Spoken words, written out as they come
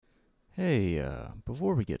Hey,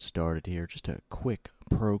 before we get started here, just a quick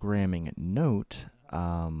programming note.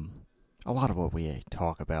 A lot of what we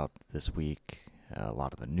talk about this week, a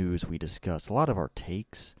lot of the news we discuss, a lot of our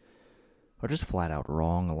takes are just flat out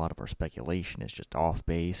wrong. A lot of our speculation is just off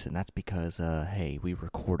base, and that's because, hey, we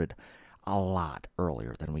recorded a lot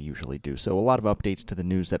earlier than we usually do. So a lot of updates to the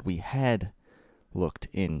news that we had looked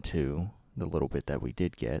into, the little bit that we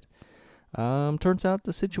did get. Turns out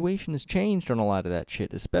the situation has changed on a lot of that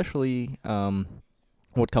shit, especially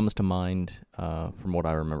what comes to mind from what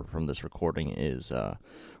I remember from this recording is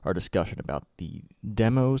our discussion about the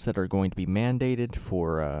demos that are going to be mandated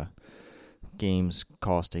for games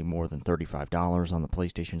costing more than $35 on the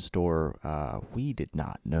PlayStation Store. We did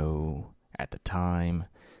not know at the time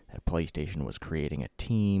that PlayStation was creating a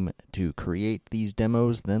team to create these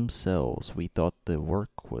demos themselves. We thought the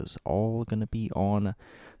work was all going to be on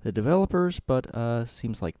the developers, but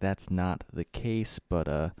seems like that's not the case.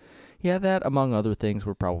 But yeah, that among other things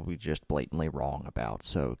we're probably just blatantly wrong about.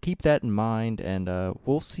 So keep that in mind, and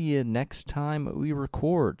we'll see you next time we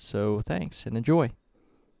record. So thanks and enjoy.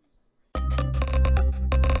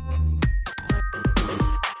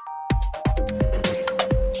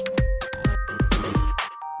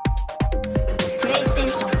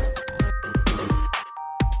 PlayStation.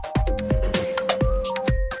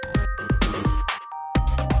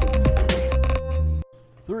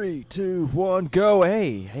 3, 2, 1, go!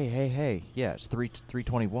 Hey! Yeah, it's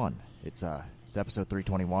 321. It's episode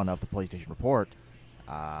 321 of the PlayStation Report.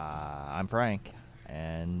 I'm Frank,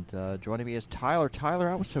 and joining me is Tyler. Tyler,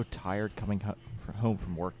 I was so tired coming home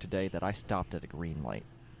from work today that I stopped at a green light.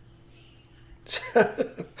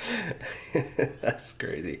 That's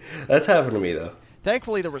crazy. That's happened to me, though.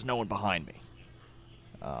 Thankfully, there was no one behind me.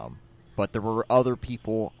 But there were other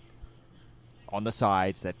people on the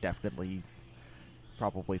sides that definitely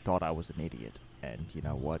probably thought I was an idiot. And you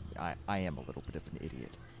know what? I am a little bit of an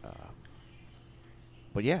idiot.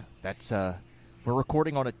 But yeah, that's we're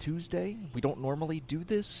recording on a Tuesday. We don't normally do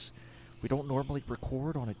this. We don't normally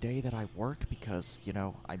record on a day that I work because, you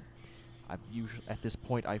know, I'm usually at this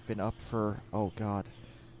point I've been up for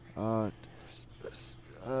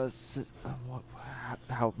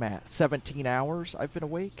how math 17 hours I've been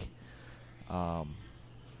awake.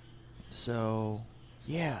 So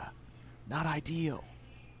yeah, not ideal.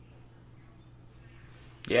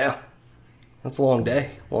 Yeah. That's a long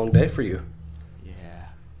day. Long day for you. Yeah.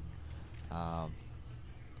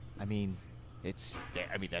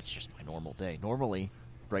 That's just my normal day. Normally,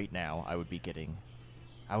 right now, I would be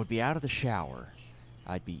out of the shower.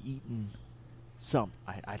 I'd be eating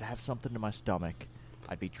I'd have something in my stomach.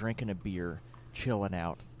 I'd be drinking a beer, chilling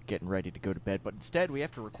out, getting ready to go to bed. But instead, we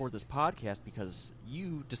have to record this podcast because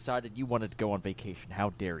you decided you wanted to go on vacation.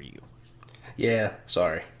 How dare you? Yeah,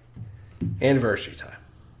 sorry. Anniversary time.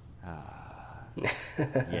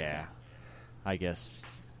 Yeah. I guess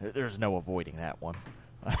there's no avoiding that one.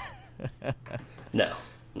 No.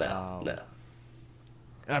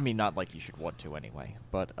 I mean, not like you should want to anyway.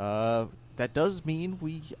 But that does mean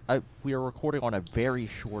we are recording on a very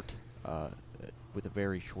short, with a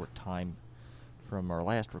very short time from our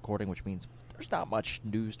last recording, which means there's not much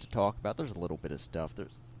news to talk about. There's a little bit of stuff.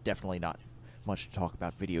 There's definitely not much to talk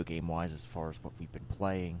about video game wise as far as what we've been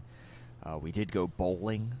playing. We did go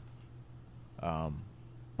bowling.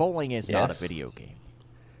 Bowling is not a video game.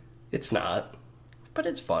 It's not, but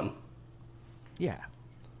it's fun. Yeah.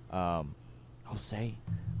 I'll say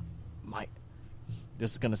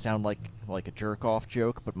this is going to sound like a jerk-off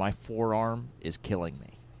joke, but my forearm is killing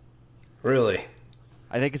me. Really?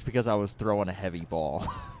 I think it's because I was throwing a heavy ball.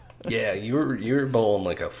 Yeah, you were bowling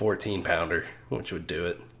like a 14-pounder, which would do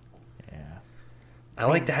it. Yeah. I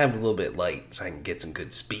like to have it a little bit light so I can get some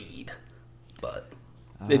good speed, but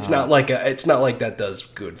it's not like that does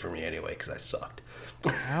good for me anyway because I sucked.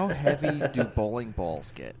 How heavy do bowling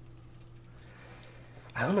balls get?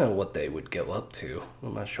 I don't know what they would go up to.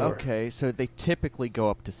 I'm not sure. Okay, so they typically go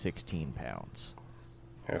up to 16 pounds.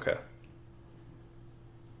 Okay.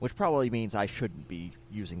 Which probably means I shouldn't be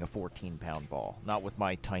using a 14-pound ball, not with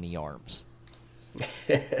my tiny arms.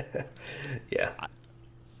 Yeah.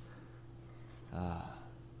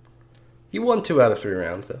 You won 2 out of 3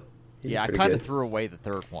 rounds, though. Yeah, I kind of threw away the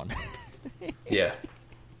third one. Yeah.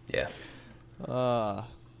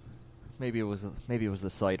 Maybe it was the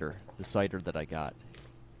cider that I got.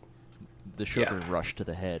 The sugar rush to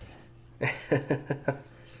the head.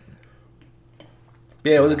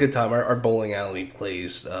 Yeah, it was a good time. Our bowling alley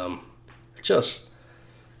plays just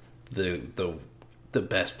the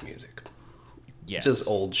best music. Yes. Just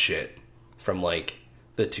old shit from like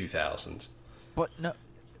the 2000s. But no,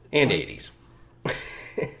 and 80s.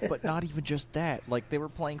 But not even just that. Like, they were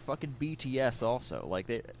playing fucking BTS also. Like,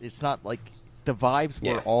 it's not like the vibes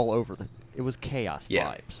were Yeah. all over the. It was chaos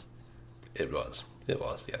Yeah. vibes. It was. It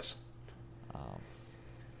was. Yes.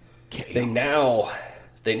 Chaos.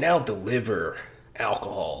 They now deliver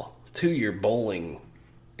alcohol to your bowling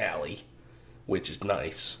alley, which is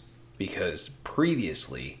nice because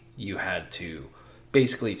previously you had to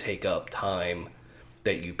basically take up time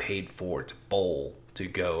that you paid for to bowl to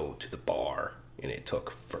go to the bar, and it took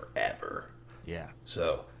forever. Yeah.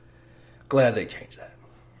 So glad they changed that.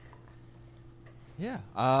 Yeah.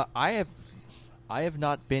 I have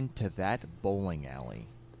not been to that bowling alley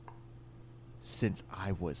since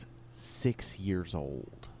I was 6 years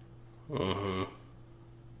old. Mm-hmm.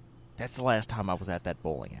 That's the last time I was at that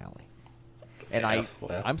bowling alley. And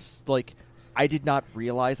Well. I did not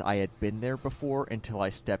realize I had been there before until I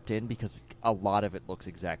stepped in because a lot of it looks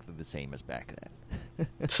exactly the same as back then.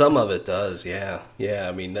 Some of it does, yeah. Yeah,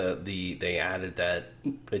 I mean, they added that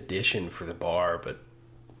addition for the bar, but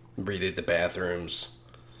redid the bathrooms.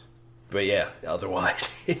 But yeah,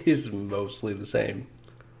 otherwise, it is mostly the same.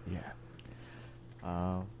 Yeah.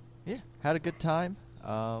 Yeah. Had a good time.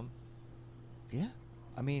 Yeah.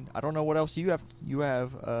 I mean, I don't know what else you have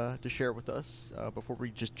to share with us before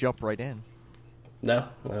we just jump right in. No,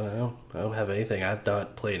 I don't have anything. I've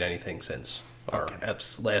not played anything since our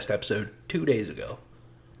last episode 2 days ago.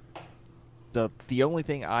 The only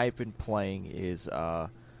thing I've been playing is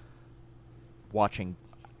watching.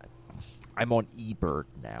 I'm on eBird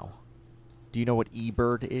now. Do you know what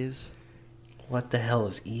eBird is? What the hell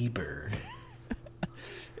is eBird?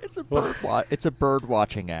 It's a it's a bird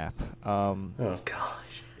watching app. Oh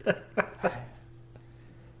gosh.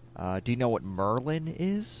 Do you know what Merlin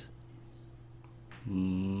is?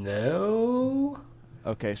 No.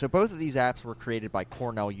 Okay, so both of these apps were created by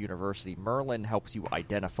Cornell University. Merlin helps you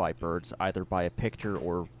identify birds either by a picture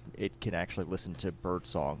or it can actually listen to bird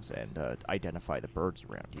songs and identify the birds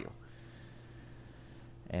around you.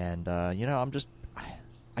 And,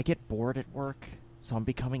 I get bored at work, so I'm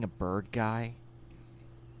becoming a bird guy.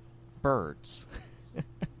 Birds.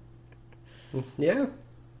 Yeah.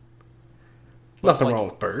 But, Nothing like, wrong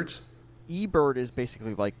with birds. eBird is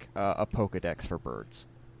basically like a Pokedex for birds.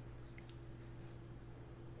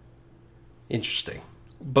 Interesting.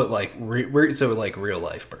 But like, so like real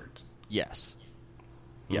life birds. Yes.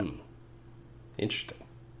 Yep. Interesting.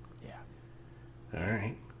 Yeah. All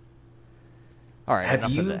right. All right. Have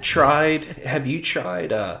you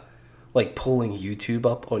tried like pulling YouTube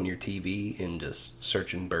up on your TV and just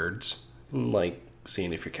searching birds and like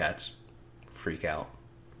seeing if your cats freak out,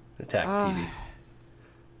 attack the TV?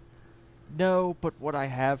 No, but what I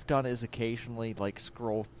have done is occasionally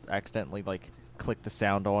accidentally click the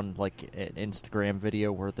sound on like an Instagram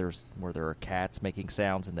video where there are cats making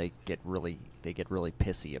sounds and they get really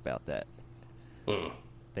pissy about that.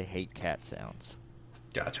 They hate cat sounds.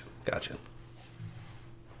 Gotcha.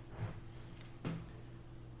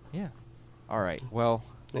 Yeah. All right. Well,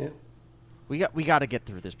 Yeah. we got to get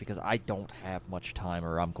through this because I don't have much time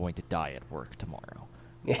or I'm going to die at work tomorrow.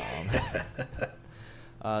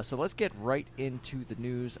 So let's get right into the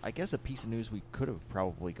news. I guess a piece of news we could have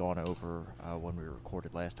probably gone over when we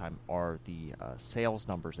recorded last time are the sales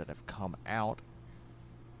numbers that have come out.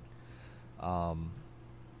 Oh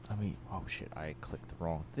shit, I clicked the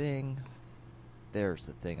wrong thing. There's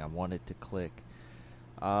the thing I wanted to click.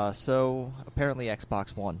 So apparently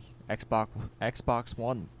Xbox One,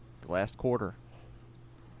 the last quarter.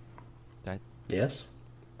 Yes.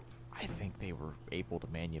 I think they were able to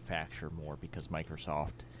manufacture more because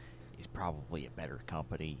Microsoft is probably a better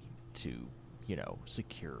company to,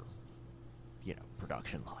 secure,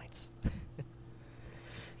 production lines.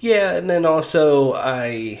 Yeah, and then also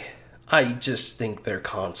I just think their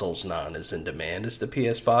console's not as in demand as the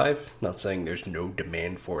PS5. Not saying there's no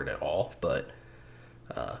demand for it at all, but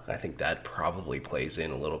I think that probably plays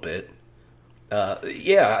in a little bit.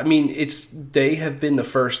 Yeah, I mean, they have been the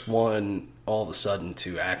first one all of a sudden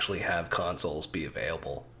to actually have consoles be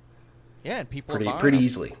available. Yeah, and people are pretty buying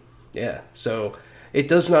easily. Yeah, so it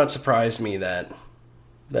does not surprise me that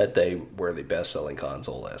they were the best-selling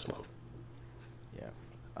console last month.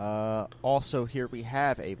 Yeah. Also, here we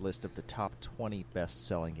have a list of the top 20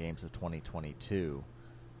 best-selling games of 2022.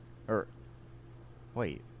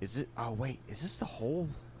 Wait, is this the whole?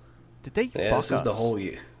 Did they fuck us? This is the whole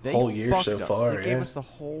year. They whole year fucked so us. far. They gave us the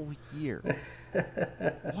whole year.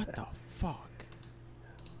 What the fuck?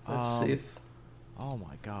 Let's see if. Oh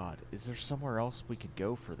my god. Is there somewhere else we could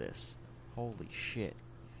go for this? Holy shit.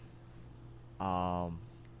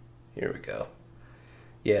 Here we go.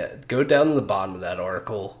 Yeah, go down to the bottom of that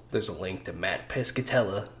article. There's a link to Matt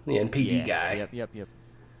Pescatella, the NPD Yeah. guy. Yep.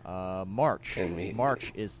 March. And we,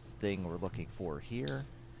 March is the thing we're looking for here.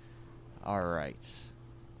 All right.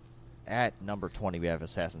 At number 20, we have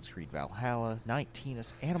Assassin's Creed Valhalla. 19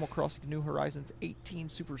 is Animal Crossing: New Horizons. 18,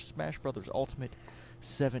 Super Smash Bros. Ultimate.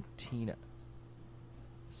 17,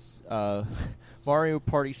 Mario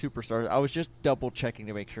Party Superstars. I was just double checking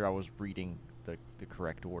to make sure I was reading the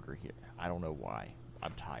correct order here. I don't know why.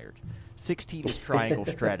 I'm tired. 16 is Triangle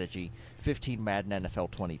Strategy. 15, Madden NFL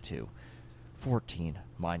 22. 14,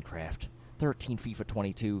 Minecraft. 13, FIFA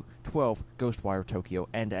 22. 12, Ghostwire Tokyo.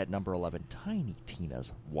 And at number 11, Tiny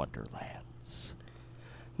Tina's Wonderlands.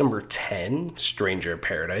 number 10, Stranger of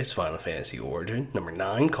Paradise, Final Fantasy Origin. Number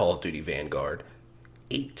 9, Call of Duty Vanguard.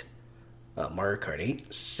 8, Mario Kart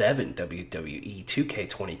 8. 7, WWE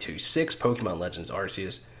 2K22. 6, Pokemon Legends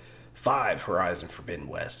Arceus. 5, Horizon Forbidden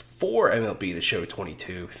West. 4, MLB The Show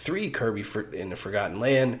 22. 3, Kirby in the Forgotten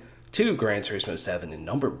Land. 2, Gran Turismo 7. And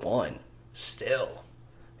number 1, still,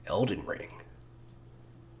 Elden Ring.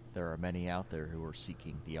 There are many out there who are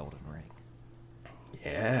seeking the Elden Ring.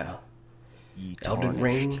 Yeah. Ye Elden tarnished.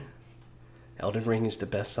 Ring. Elden Ring is the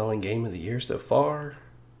best-selling game of the year so far.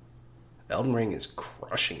 Elden Ring is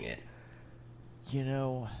crushing it. You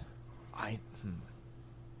know,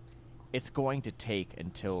 it's going to take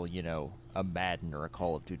until, a Madden or a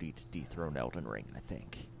Call of Duty to dethrone Elden Ring, I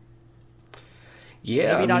think.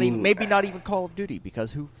 Yeah, maybe not even Call of Duty,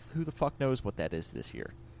 because who the fuck knows what that is this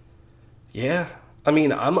year. Yeah. I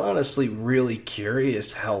mean, I'm honestly really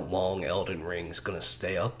curious how long Elden Ring's going to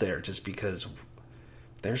stay up there, just because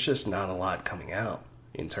there's just not a lot coming out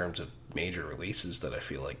in terms of major releases that I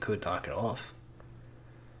feel like could knock it off.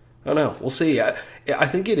 I don't know. We'll see. I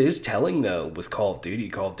think it is telling, though, with Call of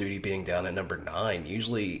Duty being down at number 9.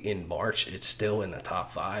 Usually in March, it's still in the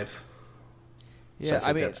top 5. Yeah, so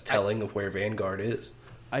I think that's telling of where Vanguard is.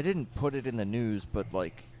 I didn't put it in the news, but,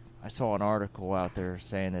 I saw an article out there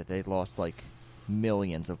saying that they lost,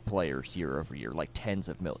 millions of players year over year, tens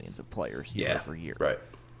of millions of players year over year. Right.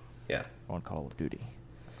 Yeah. On Call of Duty.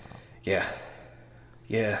 Yeah.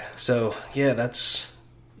 So, that's,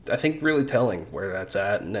 I think, really telling where that's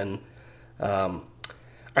at. And then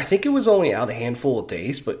I think it was only out a handful of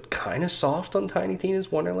days, but kind of soft on Tiny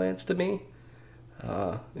Tina's Wonderlands to me.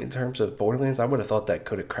 In terms of Borderlands, I would have thought that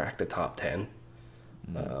could have cracked the top 10.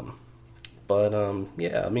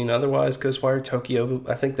 Yeah, I mean, otherwise, Ghostwire Tokyo,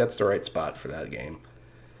 I think that's the right spot for that game.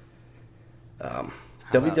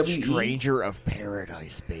 WWE. Stranger of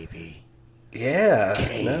Paradise, baby. Yeah,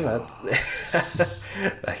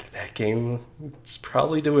 that game, it's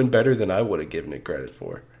probably doing better than I would have given it credit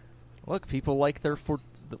for. Look, people like their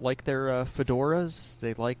fedoras.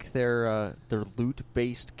 They like their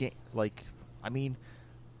loot-based game.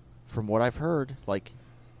 From what I've heard,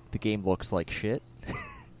 the game looks like shit.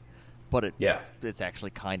 But it's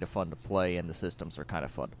actually kind of fun to play, and the systems are kind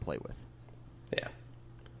of fun to play with. Yeah.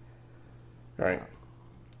 All right.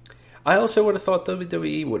 I also would have thought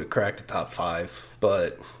WWE would have cracked the top 5,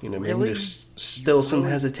 but maybe there's still some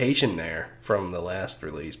hesitation there from the last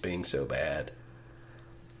release being so bad.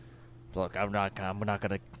 Look, I'm not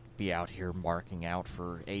gonna be out here marking out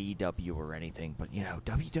for AEW or anything, but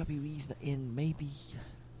WWE's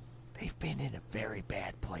they've been in a very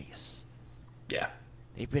bad place. Yeah.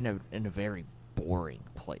 They've been in a very boring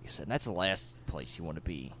place, and that's the last place you want to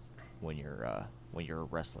be when you're a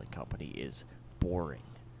wrestling company, is boring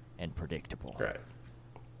and predictable. Right.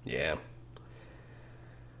 Yeah.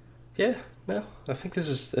 Yeah. No, I think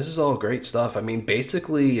this is all great stuff. I mean,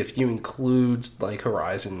 basically, if you include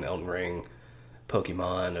Horizon, Elden Ring,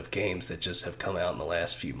 Pokemon, of games that just have come out in the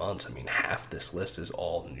last few months, I mean, half this list is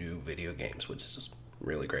all new video games, which is just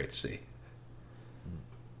really great to see.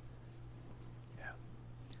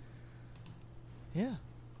 Yeah.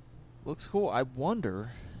 Looks cool. I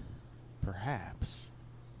wonder, perhaps...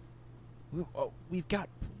 We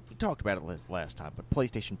talked about it last time, but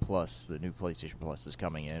PlayStation Plus, the new PlayStation Plus is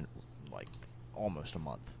coming in, almost a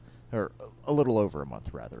month. Or a little over a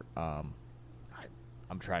month, rather. I'm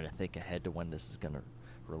trying to think ahead to when this is going to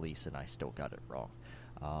release, and I still got it wrong.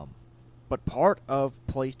 But part of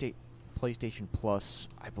PlayStation Plus,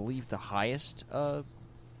 I believe the highest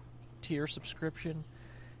tier subscription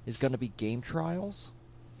is going to be game trials.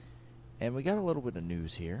 And we got a little bit of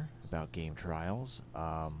news here about game trials.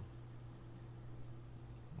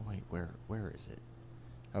 Wait, where is it?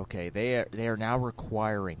 Okay, they are now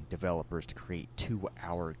requiring developers to create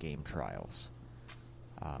 2-hour game trials.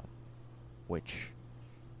 Which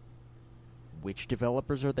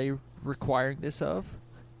developers are they requiring this of?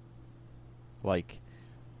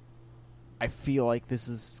 I feel like this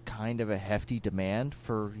is kind of a hefty demand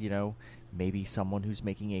for, maybe someone who's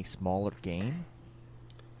making a smaller game.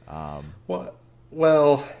 Well,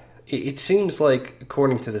 well, it seems like,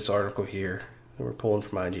 according to this article here that we're pulling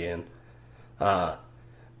from IGN, uh,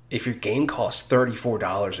 if your game costs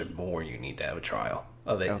 $34 or more, you need to have a trial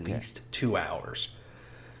of at Okay. least 2 hours.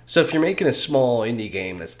 So if you're making a small indie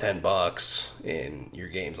game that's $10 and your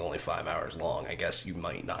game's only 5 hours long, I guess you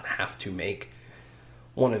might not have to make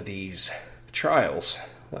one of these trials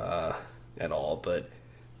at all. But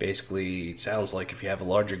basically, it sounds like if you have a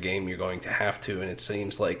larger game, you're going to have to, and it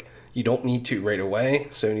seems like you don't need to right away.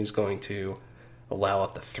 Sony's going to allow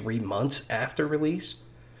up to 3 months after release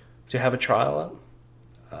to have a trial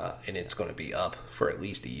up, and it's going to be up for at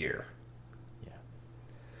least a year. Yeah.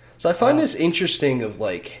 So I find this interesting of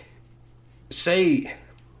like, say,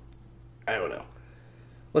 I don't know.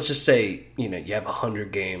 Let's just say, you have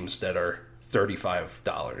 100 games that are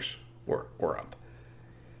 $35 or up.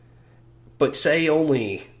 But say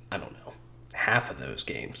only, I don't know, half of those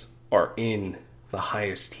games are in the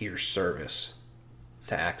highest tier service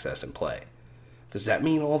to access and play. Does that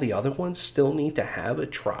mean all the other ones still need to have a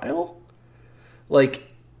trial? Like,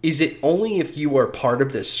 is it only if you are part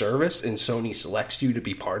of this service and Sony selects you to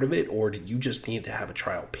be part of it, or do you just need to have a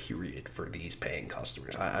trial period for these paying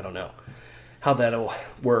customers? I don't know how that'll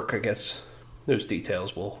work. I guess those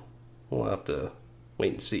details we'll have to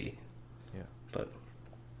wait and see. Yeah. But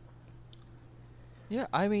Yeah,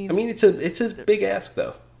 I mean, it's a big ask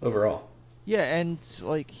though overall. yeah, and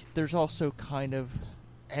like there's also kind of,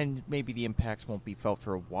 and maybe the impacts won't be felt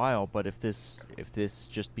for a while, but if this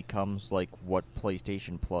just becomes like what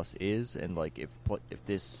PlayStation Plus is, and like if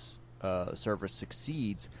this service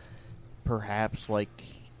succeeds, perhaps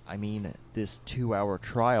this 2 hour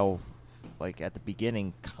trial, like at the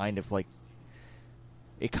beginning, kind of like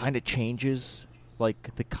it kind of changes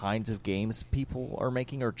like the kinds of games people are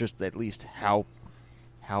making, or just at least how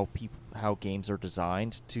games are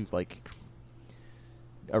designed to like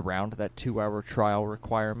around that 2 hour trial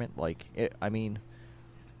requirement.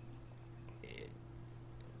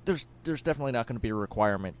 There's definitely not going to be a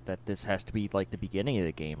requirement that this has to be like the beginning of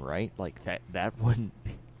the game, right? Like that wouldn't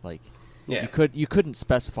be, like Yeah. you couldn't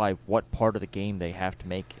specify what part of the game they have to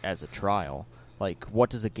make as a trial. Like, what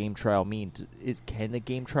does a game trial mean? Can a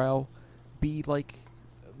game trial be like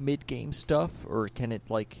mid game stuff, or can it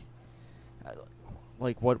like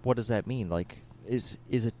what does that mean? Like, is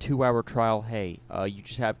a 2 hour trial? Hey, you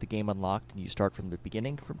just have the game unlocked and you start from the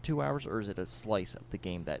beginning from 2 hours, or is it a slice of the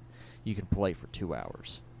game that you can play for 2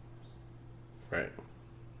 hours? Right.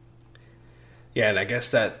 Yeah, and I guess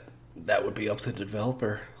that would be up to the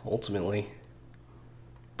developer ultimately.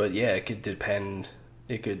 But yeah, it could depend.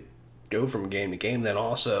 It could go from game to game. Then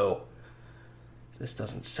also, this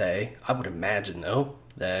doesn't say. I would imagine though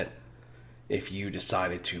that if you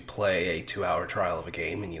decided to play a 2 hour trial of a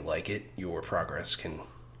game and you like it, your progress can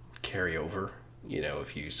carry over.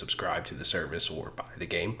 If you subscribe to the service or buy the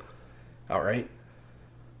game outright.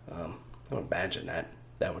 I would imagine that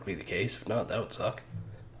would be the case. If not, that would suck.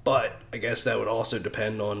 But I guess that would also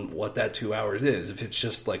depend on what that 2 hours is. If it's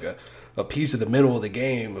just like a piece of the middle of the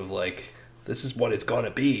game of like, this is what it's going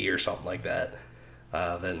to be or something like that,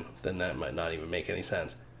 then that might not even make any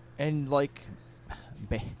sense. And like,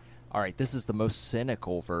 all right, this is the most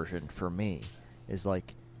cynical version for me. Is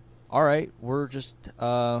like, all right, we're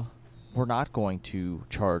not going to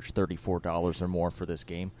charge $34 or more for this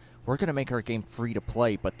game. We're going to make our game free to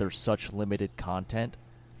play, but there's such limited content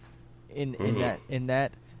in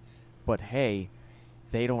that. But hey,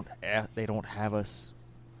 they don't have us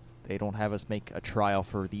make a trial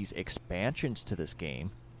for these expansions to this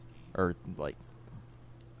game, or like,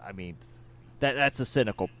 I mean, that's the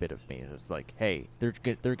cynical bit of me. It's like, hey,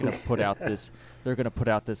 they're gonna put out this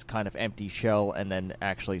kind of empty shell and then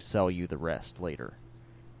actually sell you the rest later.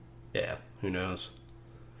 Yeah, who knows?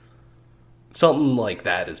 Something like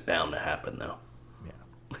that is bound to happen, though.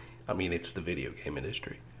 Yeah. I mean, it's the video game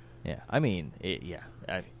industry. Yeah. I mean,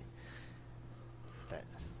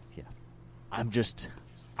 I've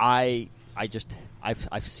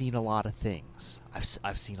seen a lot of things.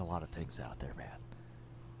 I've seen a lot of things out there, man.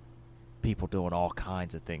 People doing all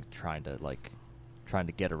kinds of things, trying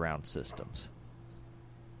to get around systems.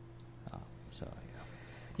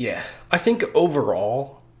 Yeah, I think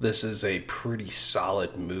overall this is a pretty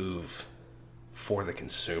solid move for the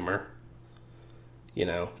consumer.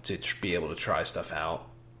 To be able to try stuff out.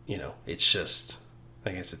 It's just,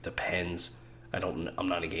 I guess it depends. I'm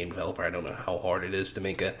not a game developer. I don't know how hard it is to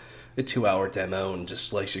make a 2 hour demo and just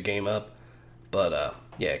slice your game up. But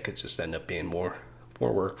yeah, it could just end up being more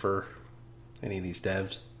work for any of these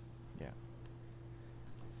devs. Yeah.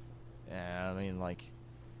 I mean, like,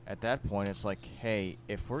 at that point, it's like, hey,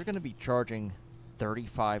 if we're going to be charging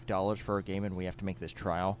 $35 for a game and we have to make this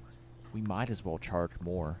trial, we might as well charge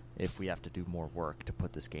more if we have to do more work to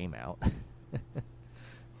put this game out.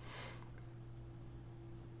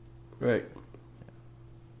 Right.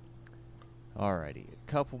 Alrighty,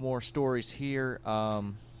 a couple more stories here.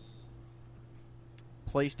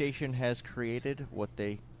 PlayStation has created what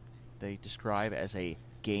they describe as a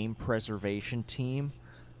game preservation team.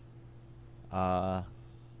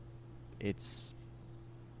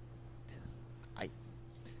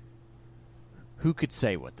 Who could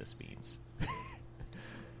say what this means?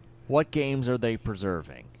 What games are they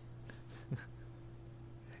preserving?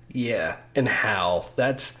 Yeah, and how?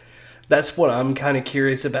 That's what I'm kind of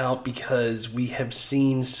curious about, because we have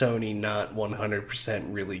seen Sony not 100%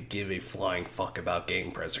 really give a flying fuck about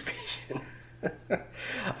game preservation.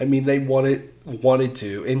 I mean, they wanted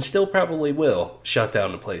to, and still probably will, shut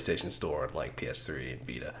down the PlayStation Store on like PS3 and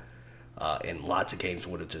Vita, and lots of games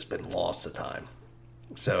would have just been lost to time.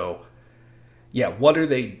 So, yeah, what are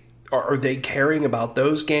they? Are they caring about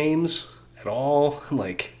those games at all?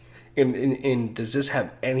 Like, and does this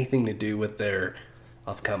have anything to do with their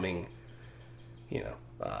upcoming,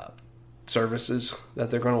 services that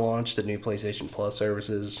they're going to launch, the new PlayStation Plus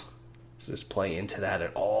services? Does this play into that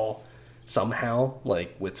at all? Somehow,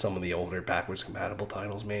 like with some of the older backwards compatible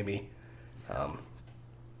titles, maybe.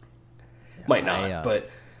 Might not, but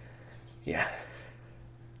yeah.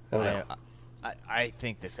 I don't know. I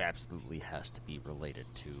think this absolutely has to be related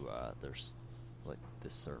to this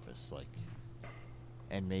service, like,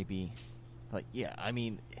 and maybe, like, yeah. I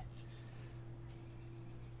mean,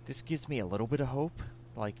 this gives me a little bit of hope,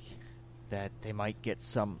 like, that they might get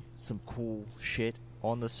some cool shit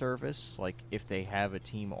on the service. Like, if they have a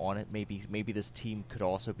team on it, maybe this team could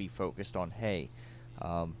also be focused on, hey,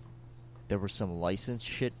 there was some licensed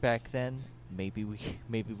shit back then. Maybe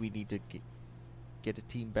we need to get a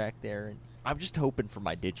team back there. And I'm just hoping for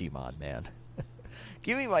my Digimon, man.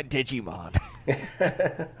 Give me my Digimon.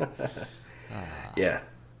 Yeah.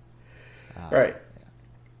 Right.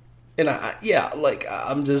 And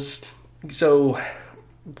I'm just, so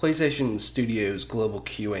PlayStation Studios global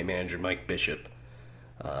QA manager Mike Bishop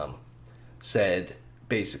said,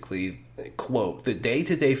 basically, quote, the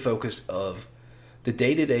day-to-day focus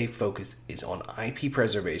is on IP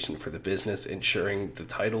preservation for the business, ensuring the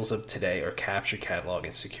titles of today are captured, cataloged,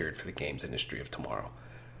 and secured for the games industry of tomorrow.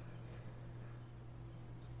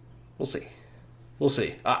 We'll see.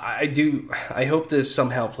 I hope this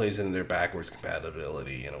somehow plays into their backwards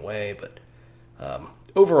compatibility in a way, but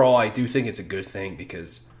overall, I do think it's a good thing,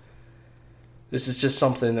 because this is just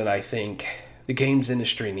something that I think the games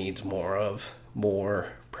industry needs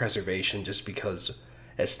more preservation, just because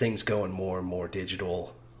as things go in more and more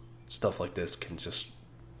digital, stuff like this can just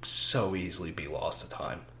so easily be lost to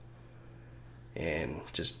time. And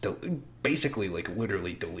just basically, like,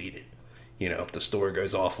 literally delete it. If the store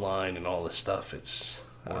goes offline and all this stuff, it's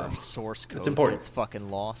source code it's important. Gets fucking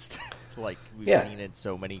lost, like we've seen in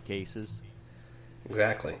so many cases.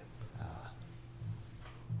 Exactly.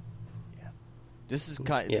 Yeah. This is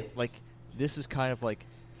kind of like,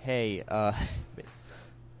 hey,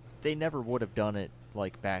 they never would have done it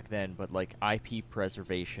like back then, but like IP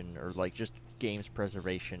preservation or like just games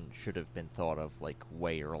preservation should have been thought of like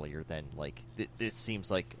way earlier than like this seems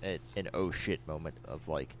like an oh shit moment of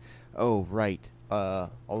like, oh right, a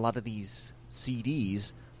lot of these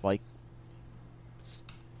CDs, like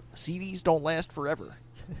CDs don't last forever.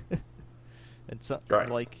 And so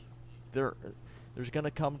like there's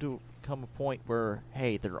gonna come a point where,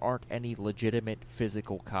 hey, there aren't any legitimate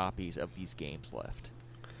physical copies of these games left.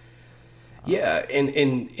 Yeah, and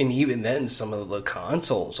even then, some of the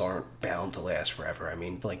consoles aren't bound to last forever. I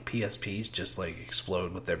mean, like, PSPs just, like,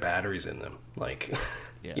 explode with their batteries in them. Like,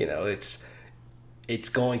 it's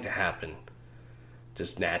going to happen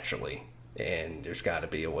just naturally. And there's got to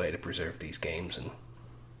be a way to preserve these games, and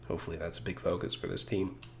hopefully that's a big focus for this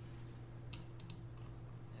team.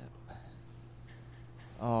 Yep.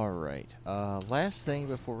 All right. Last thing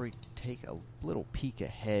before we take a little peek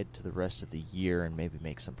ahead to the rest of the year and maybe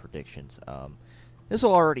make some predictions. This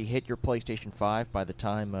will already hit your PlayStation 5 by the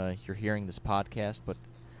time you're hearing this podcast, but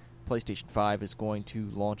PlayStation 5 is going to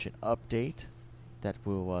launch an update that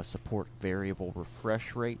will support variable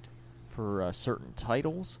refresh rate for certain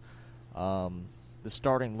titles. The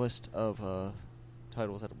starting list of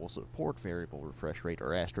titles that will support variable refresh rate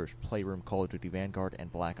are Astro's Playroom, Call of Duty Vanguard,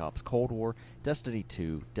 and Black Ops Cold War, Destiny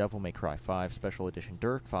 2, Devil May Cry 5, Special Edition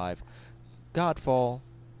Dirt 5, Godfall,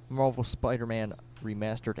 Marvel Spider-Man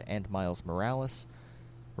Remastered and Miles Morales,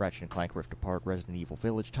 Ratchet & Clank Rift Apart, Resident Evil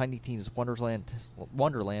Village, Tiny Tina's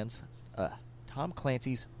Wonderlands, Tom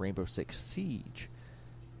Clancy's Rainbow Six Siege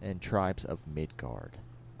and Tribes of Midgard.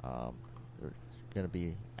 They're going to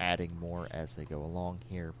be adding more as they go along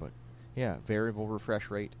here, but yeah, variable refresh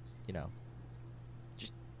rate. You know,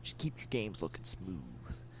 just keep your games looking smooth.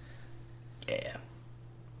 Yeah.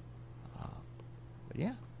 But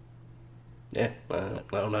yeah. Yeah, I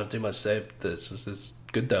don't have too much to say. This is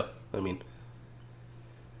good, though. I mean,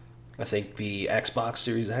 I think the Xbox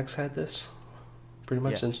Series X had this pretty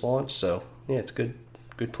much since launch, so yeah, it's good.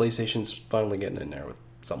 Good PlayStation's finally getting in there with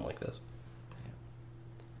something like this.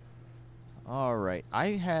 All right, I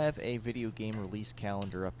have a video game release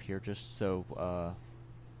calendar up here just so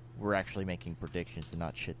we're actually making predictions and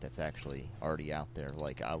not shit that's actually already out there.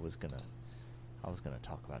 Like I was gonna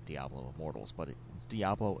talk about Diablo Immortal, but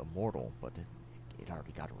it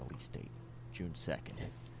already got a release date, June 2nd.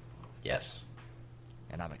 Yes.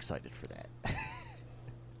 And I'm excited for that.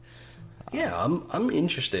 Yeah, I'm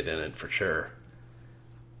interested in it for sure.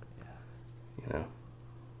 Yeah. You know.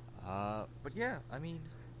 But yeah, I mean,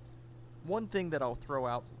 one thing that I'll throw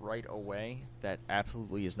out right away that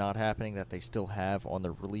absolutely is not happening that they still have on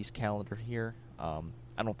the release calendar here. I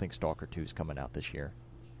don't think Stalker 2 is coming out this year.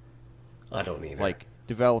 I don't either. Like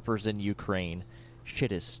developers in Ukraine,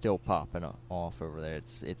 shit is still popping off over there.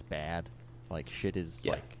 It's bad. Like shit is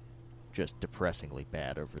like just depressingly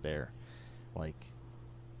bad over there. Like,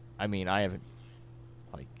 I mean, I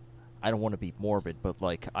don't want to be morbid, but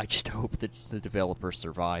like I just hope that the developers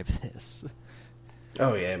survive this.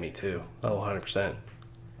 Oh yeah, me too. Oh, 100%.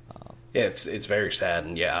 Yeah, it's very sad,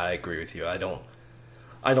 and yeah, I agree with you. I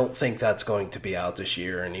don't think that's going to be out this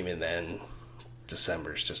year, and even then,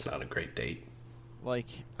 December's just not a great date. Like,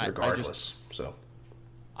 regardless,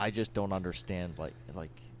 I just don't understand.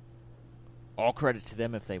 Like, all credit to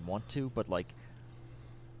them if they want to, but like,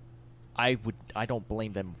 I don't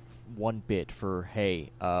blame them one bit for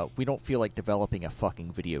we don't feel like developing a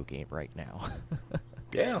fucking video game right now.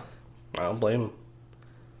 Yeah, I don't blame them.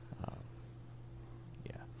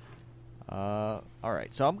 All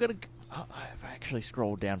right, so I've actually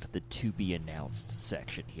scrolled down to the to be announced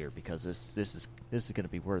section here because this is going to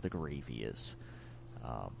be where the gravy is.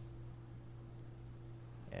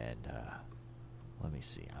 Let me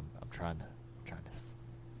see. I'm trying to.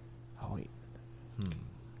 Oh wait.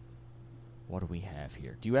 What do we have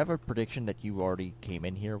here? Do you have a prediction that you already came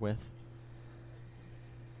in here with?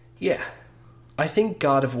 Yeah, I think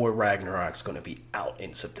God of War Ragnarok's going to be out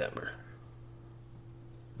in September.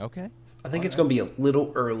 Okay. I think it's going to be a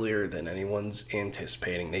little earlier than anyone's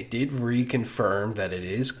anticipating. They did reconfirm that it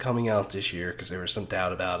is coming out this year because there was some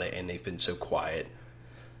doubt about it and they've been so quiet.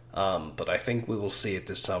 But I think we will see it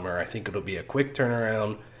this summer. I think it'll be a quick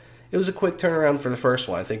turnaround. It was a quick turnaround for the first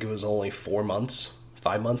one. I think it was only 4 months,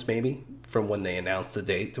 5 months maybe, from when they announced the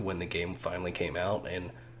date to when the game finally came out.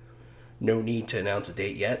 And no need to announce a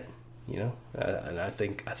date yet, you know. And I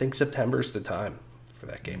think September's the time for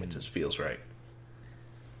that game. It just feels right.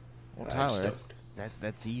 Well, Tyler,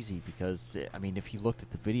 that's easy because, I mean, if you looked at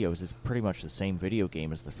the videos, it's pretty much the same video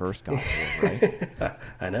game as the first God of War, right?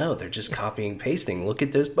 I know. They're just copying and pasting. Look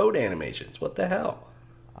at those boat animations. What the hell?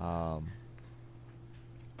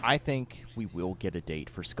 I think we will get a date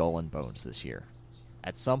for Skull and Bones this year.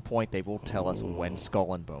 At some point, they will tell us when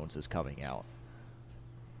Skull and Bones is coming out.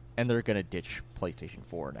 And they're going to ditch PlayStation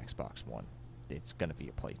 4 and Xbox One. It's going to be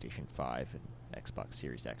a PlayStation 5 and Xbox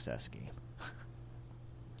Series XS game.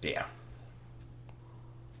 Yeah.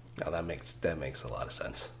 No, that makes a lot of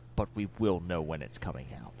sense. But we will know when it's coming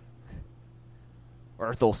out.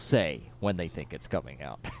 Or they'll say when they think it's coming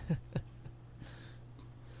out.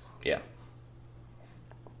 Yeah.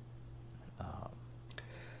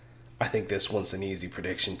 I think this one's an easy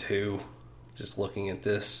prediction too. Just looking at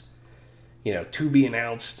this, you know, to be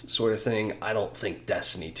announced sort of thing. I don't think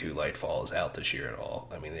Destiny 2 Lightfall is out this year at all.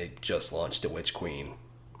 I mean, they just launched a Witch Queen.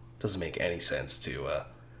 Doesn't make any sense to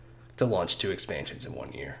launch 2 expansions in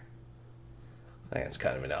 1 year. I think it's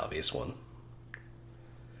kind of an obvious one.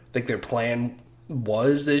 I think their plan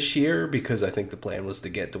was this year because I think the plan was to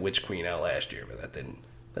get the Witch Queen out last year, but that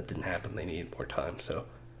didn't happen. They needed more time, so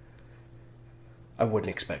I wouldn't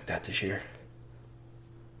expect that this year.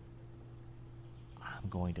 I'm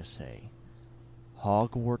going to say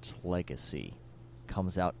Hogwarts Legacy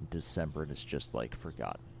comes out in December and is just like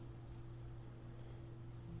forgotten.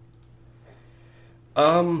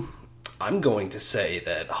 I'm going to say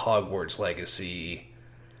that Hogwarts Legacy,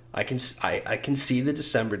 I can see the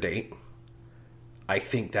December date. I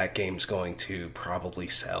think that game's going to probably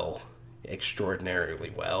sell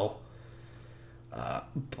extraordinarily well.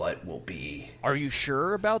 But will be... Are you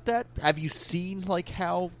sure about that? Have you seen like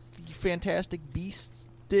how Fantastic Beasts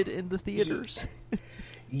did in the theaters?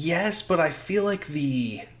 Yes, but I feel like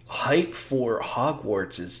the hype for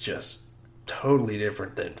Hogwarts is just totally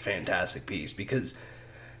different than Fantastic Beasts because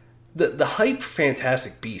the hype for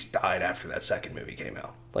Fantastic Beasts died after that second movie came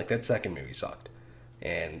out. Like that second movie sucked,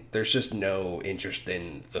 and there's just no interest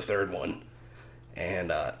in the third one.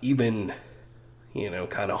 And even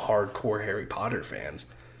kind of hardcore Harry Potter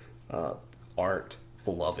fans aren't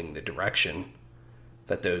loving the direction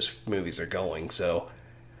that those movies are going. So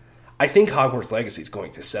I think Hogwarts Legacy is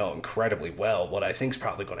going to sell incredibly well. What I think is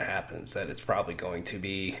probably going to happen is that it's probably going to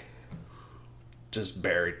be just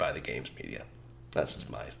buried by the games media. That's just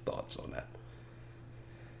my thoughts on that.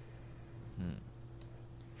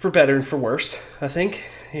 For better and for worse, I think,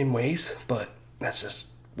 in ways. But that's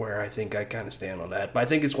just where I think I kind of stand on that. But I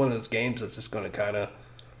think it's one of those games that's just going to kind of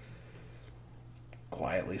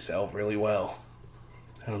quietly sell really well.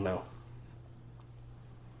 I don't know.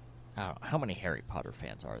 How many Harry Potter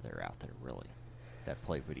fans are there out there, really, that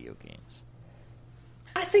play video games?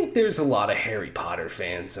 I think there's a lot of Harry Potter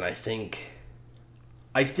fans, and I think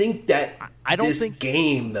that I don't this think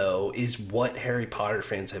game, though, is what Harry Potter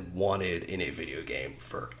fans have wanted in a video game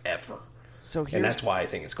forever. And that's why I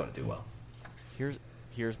think it's going to do well.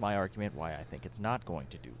 Here's my argument why I think it's not going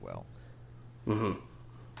to do well. Mm-hmm.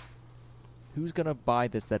 Who's going to buy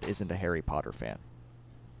this that isn't a Harry Potter fan?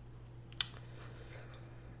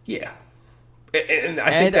 Yeah. And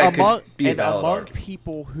I think that could be a valid argument.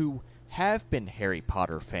 People who have been Harry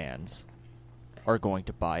Potter fans are going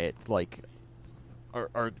to buy it,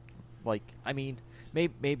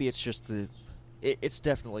 maybe it's just it's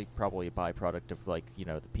definitely probably a byproduct of the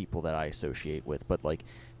people that I associate with, but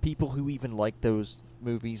people who even like those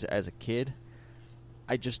movies as a kid,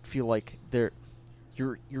 I just feel like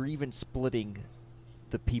you're even splitting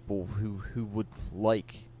the people who would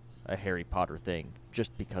like a Harry Potter thing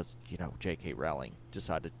just because J.K. Rowling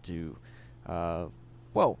decided to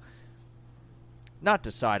not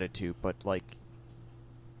decided to, but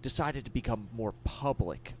decided to become more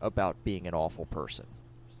public about being an awful person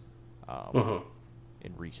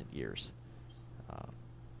in recent years.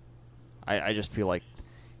 I just feel like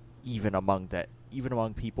even among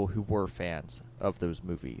people who were fans of those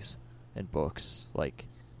movies and books, I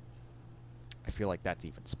feel like that's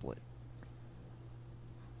even split.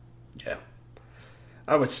 Yeah.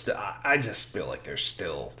 I just feel like there's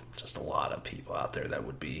still just a lot of people out there that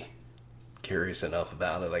would be curious enough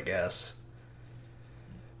about it, I guess.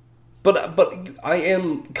 But I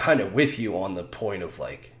am kind of with you on the point of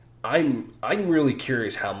I'm really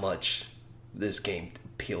curious how much this game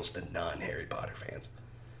appeals to non-Harry Potter fans.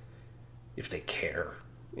 If they care,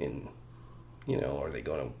 are they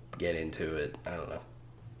going to get into it? I don't know.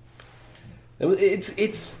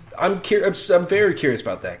 I'm curious. I'm very curious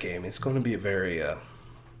about that game. It's going to be a very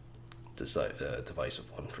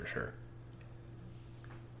divisive one for sure.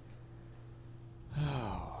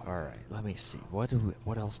 Oh, all right. Let me see.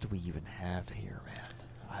 What else do we even have here, man?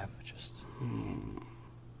 I'm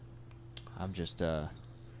just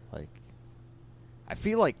I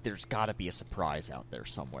feel like there's got to be a surprise out there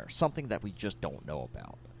somewhere, something that we just don't know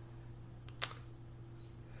about.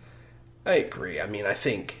 I agree. I mean, I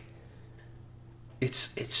think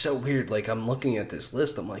it's so weird. I'm looking at this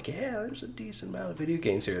list. I'm like, yeah, there's a decent amount of video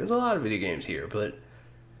games here. There's a lot of video games here, but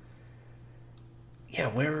yeah,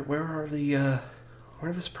 where are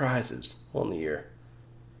the surprises on the year?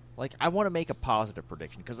 I want to make a positive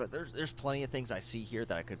prediction because there's plenty of things I see here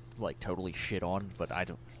that I could totally shit on, but I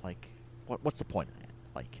don't what's the point of that?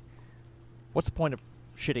 What's the point of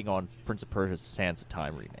shitting on Prince of Persia's Sands of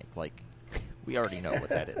Time remake? We already know what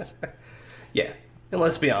that is. Yeah, and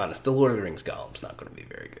let's be honest, the Lord of the Rings Gollum's not going to be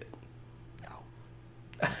very good.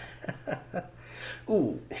 No.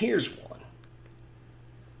 Ooh, here's one.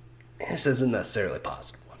 This isn't necessarily a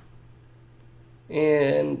positive one,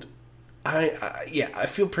 and I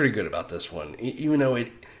feel pretty good about this one, even though in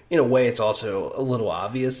a way it's also a little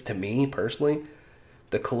obvious to me personally.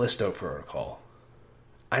 The Callisto Protocol.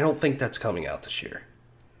 I don't think that's coming out this year.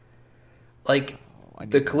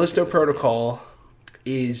 The Callisto Protocol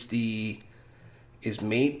is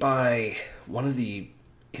made by one of the...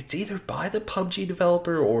 It's either by the PUBG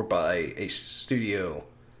developer or by a studio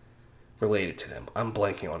related to them. I'm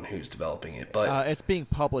blanking on who's developing it, but... it's being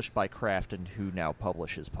published by Krafton, who now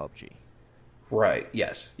publishes PUBG. Right,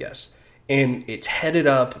 yes. And it's headed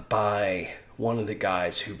up by one of the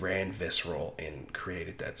guys who ran Visceral and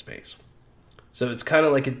created Dead Space. So it's kind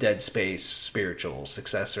of like a Dead Space spiritual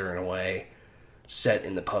successor in a way, set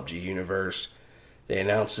in the PUBG universe. They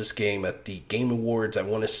announced this game at the Game Awards, I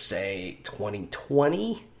want to say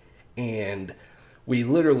 2020, and we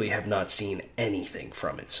literally have not seen anything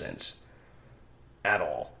from it since. At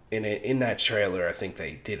all. in that trailer, I think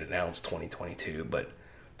they did announce 2022, but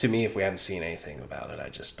to me, if we haven't seen anything about it, I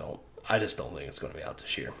just don't think it's going to be out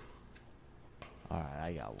this year. All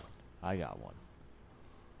right, I got one.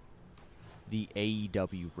 The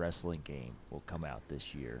AEW wrestling game will come out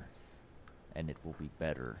this year, and it will be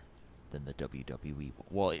better than the WWE.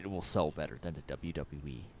 Well, it will sell better than the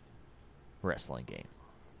WWE wrestling game.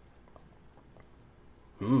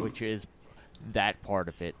 Which is that part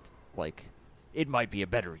of it, like, it might be a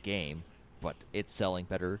better game, but it's selling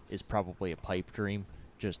better is probably a pipe dream,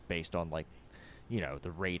 just based on, like, you know,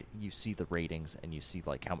 you see the ratings and you see,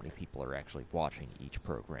 like, how many people are actually watching each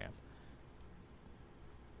program.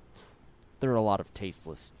 There are a lot of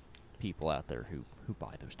tasteless people out there who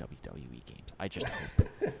buy those WWE games. I just hope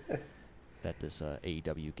that this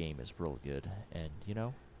AEW game is real good, and, you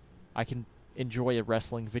know, I can enjoy a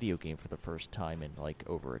wrestling video game for the first time in, like,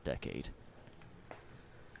 over a decade.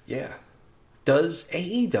 Yeah. Does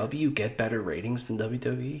AEW get better ratings than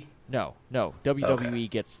WWE? No. WWE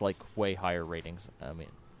gets, like, way higher ratings. I mean...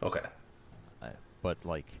 Okay. But,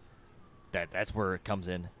 like, that's where it comes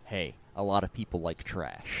in. Hey, a lot of people like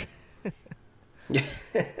trash.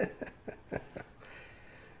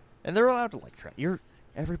 And they're allowed to like trash.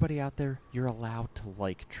 Everybody out there, you're allowed to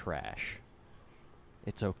like trash.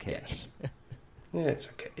 It's okay. Yes. Yeah,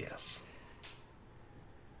 it's okay, yes.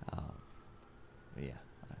 Yeah.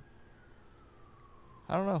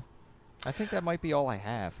 I don't know. I think that might be all I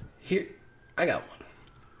have. Here, I got one.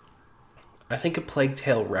 I think A Plague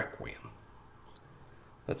Tale Requiem.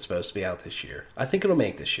 That's supposed to be out this year. I think it'll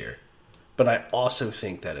make this year. But I also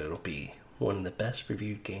think that it'll be one of the best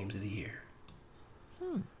reviewed games of the year.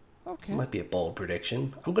 Okay. Might be a bold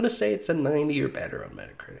prediction. I'm going to say it's a 90 or better on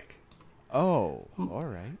Metacritic. Oh, all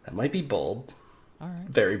right. That might be bold. All right.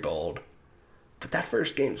 Very bold. But that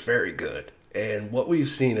first game's very good. And what we've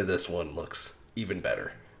seen of this one looks even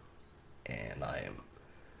better. And I am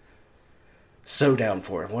so down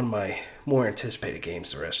for it. One of my more anticipated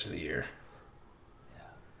games the rest of the year. Yeah.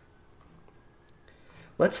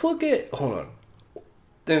 Let's look at... Hold on.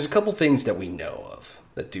 There's a couple things that we know of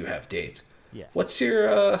that do have dates. Yeah. What's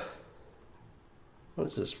your...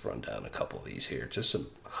 Let's just run down a couple of these here. Just some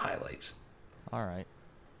highlights. All right.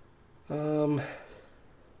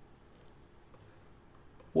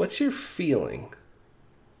 What's your feeling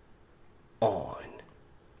on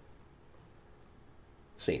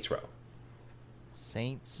Saints Row?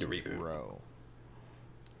 Saints The reboot. Row.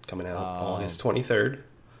 Coming out August 23rd.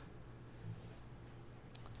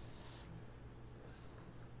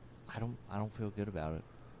 I don't feel good about it.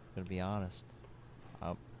 I'm gonna be honest.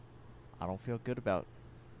 I don't feel good about.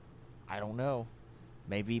 I don't know.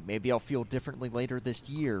 Maybe I'll feel differently later this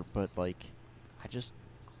year, but like,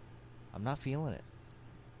 I'm not feeling it.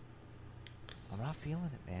 I'm not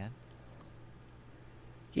feeling it, man.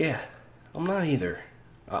 Yeah, I'm not either.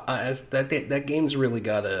 That game's really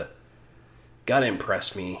gotta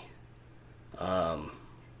impress me. I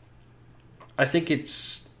think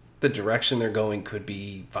it's the direction they're going could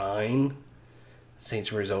be fine.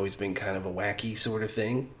 Saints Row has always been kind of a wacky sort of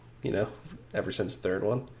thing, you know, ever since the third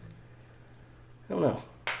one. I don't know.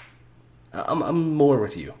 I'm more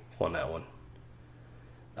with you on that one.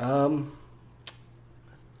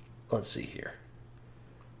 Let's see here.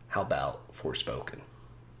 How about Forspoken?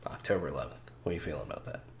 October 11th. What are you feeling about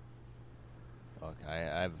that? Look,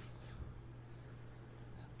 I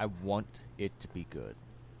want it to be good.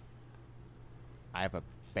 I have a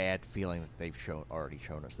bad feeling that they've already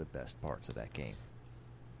shown us the best parts of that game.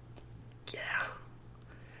 Yeah.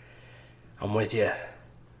 I'm with you.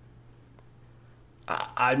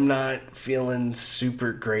 I'm not feeling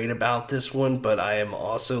super great about this one, but I am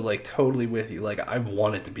also like totally with you. Like, I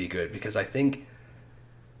want it to be good because I think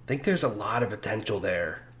there's a lot of potential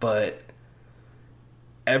there, but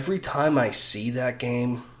every time I see that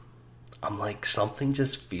game, I'm like, something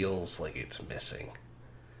just feels like it's missing.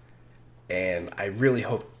 And I really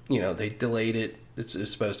hope, they delayed it. It's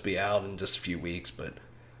supposed to be out in just a few weeks, but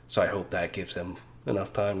so I hope that gives them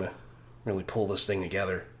enough time to really pull this thing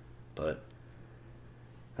together. But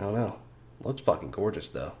I don't know. Looks fucking gorgeous,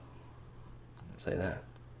 though. I'll say that.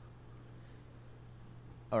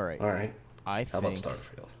 All right. How about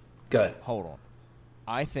Starfield? Good. Hold on.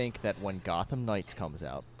 I think that when Gotham Knights comes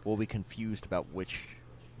out, we'll be confused about which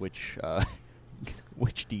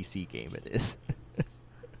DC game it is.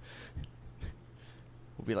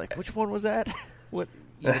 We'll be like, which one was that?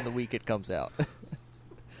 Even the week it comes out.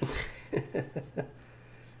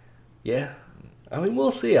 Yeah. I mean,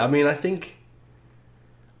 we'll see. I mean, I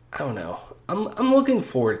don't know. I'm looking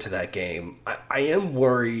forward to that game. I am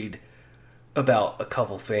worried about a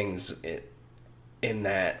couple things in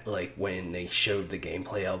that, like, when they showed the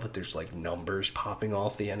gameplay of it, there's like numbers popping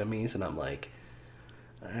off the enemies, and I'm like,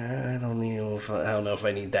 I don't know if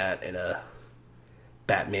I need that in a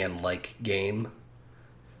Batman-like game.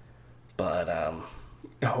 But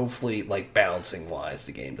hopefully, like, balancing wise,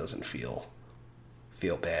 the game doesn't feel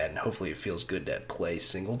bad, and hopefully it feels good to play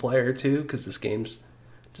single player too, because this game's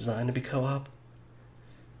designed to be co-op.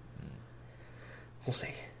 We'll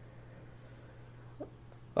see.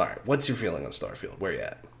 All right, what's your feeling on Starfield? Where you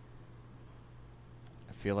at?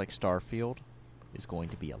 I feel like Starfield is going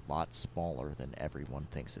to be a lot smaller than everyone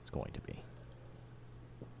thinks it's going to be.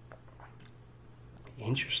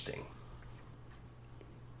 Interesting.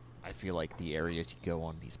 I feel like the areas you go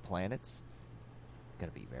on these planets are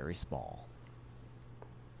going to be very small.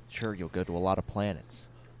 Sure, you'll go to a lot of planets.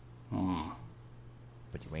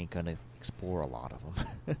 But you ain't going to explore a lot of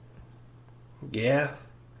them. Yeah.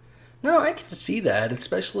 No, I can see that,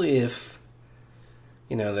 especially if,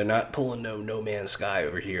 they're not pulling No Man's Sky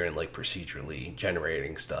over here and, like, procedurally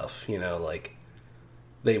generating stuff. Like,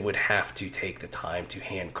 they would have to take the time to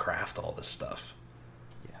handcraft all this stuff.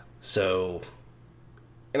 Yeah. So,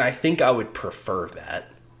 and I think I would prefer that,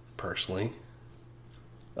 personally,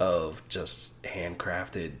 of just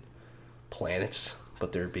handcrafted planets,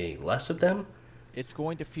 but there being less of them. It's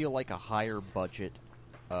going to feel like a higher budget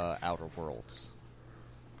Outer Worlds.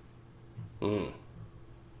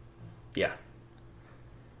 Yeah.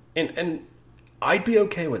 And I'd be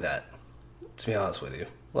okay with that, to be honest with you.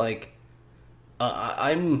 Like,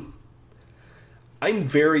 I'm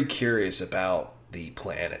very curious about the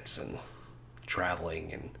planets and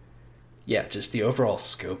traveling and, yeah, just the overall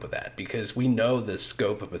scope of that, because we know the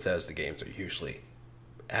scope of Bethesda games are usually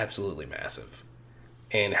absolutely massive.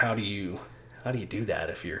 And how do you do that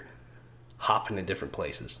if you're hopping to different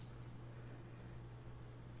places?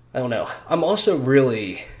 I don't know. I'm also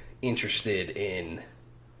really interested in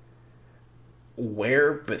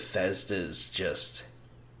where Bethesda's just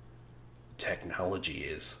technology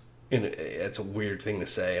is. And it's a weird thing to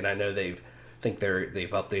say, and I know they've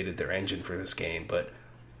updated their engine for this game, but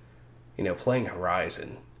playing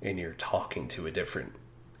Horizon and you're talking to a different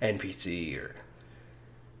NPC or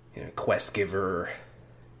quest giver,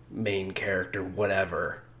 main character,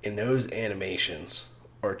 whatever, and those animations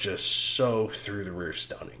are just so through the roof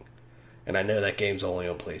stunning. And I know that game's only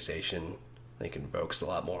on PlayStation. They can focus a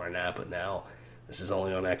lot more on that, but now this is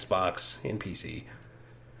only on Xbox and PC.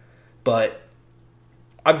 But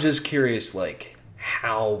I'm just curious, like,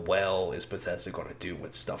 how well is Bethesda going to do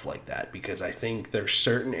with stuff like that? Because I think there's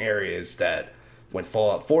certain areas that when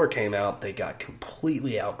Fallout 4 came out, they got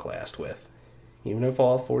completely outclassed with. Even though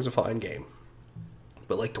Fallout 4 is a fine game.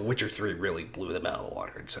 But, like, The Witcher 3 really blew them out of the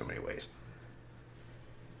water in so many ways.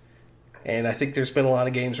 And I think there's been a lot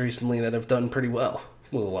of games recently that have done pretty well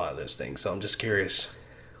with a lot of those things. So I'm just curious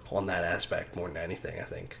on that aspect more than anything, I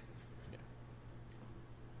think.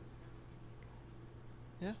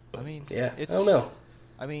 Yeah, I mean, yeah, it's, I don't know.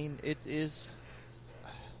 I mean, it is.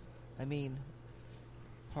 I mean,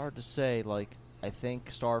 hard to say. Like, I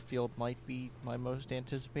think Starfield might be my most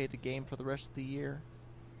anticipated game for the rest of the year.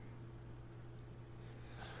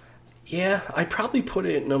 Yeah, I'd probably put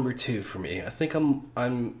it at number 2 for me. I think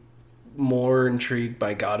I'm more intrigued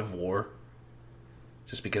by God of War,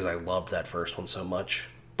 just because I loved that first one so much.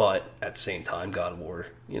 But at the same time, God of War,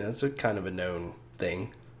 it's a kind of a known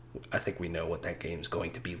thing. I think we know what that game's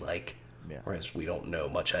going to be like, whereas we don't know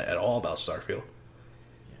much at all about Starfield.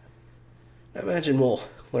 Yeah. I imagine we'll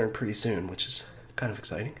learn pretty soon, which is kind of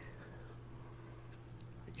exciting.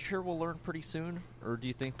 You sure we'll learn pretty soon? Or do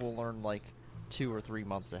you think we'll learn, like, 2 or 3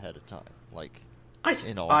 months ahead of time? Like,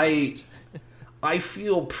 in August? I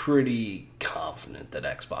feel pretty confident that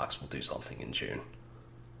Xbox will do something in June.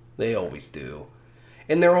 They always do.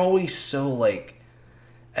 And they're always so, like...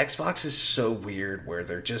 Xbox is so weird where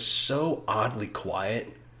they're just so oddly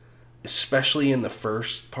quiet, especially in the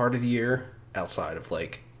first part of the year, outside of,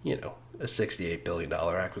 like, a $68 billion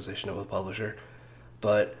acquisition of a publisher.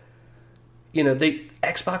 But,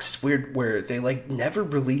 Xbox is weird where they, like, never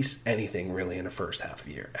release anything really in the first half of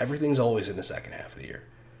the year. Everything's always in the second half of the year.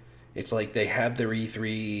 It's like they have their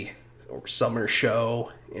E3 or summer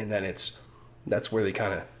show, and then that's where they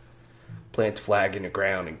kind of plant the flag in the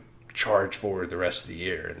ground and charge forward the rest of the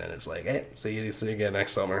year. And then it's like, hey, see you again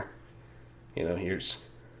next summer. Here's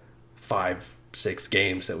 5-6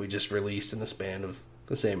 games that we just released in the span of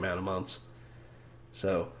the same amount of months.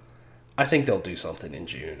 So I think they'll do something in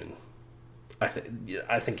June, and I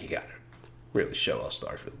think you got to really show us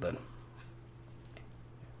Starfield then.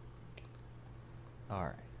 All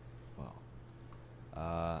right.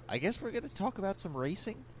 Well, I guess we're going to talk about some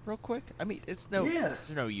racing. real quick? I mean, it's Yeah.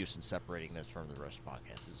 there's no use in separating this from the rest of the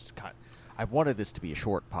podcast. I wanted this to be a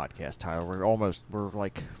short podcast, Tyler. We're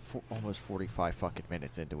like almost 45 fucking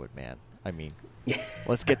minutes into it, man. I mean, Yeah.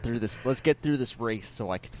 let's get through this. Let's get through this race so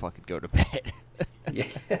I can fucking go to bed. Yeah.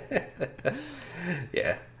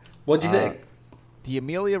 Yeah. What'd you think? The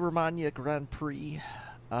Emilia-Romagna Grand Prix.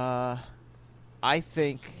 I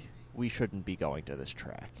think we shouldn't be going to this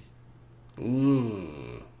track.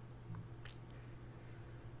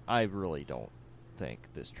 I really don't think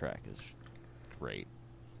this track is great.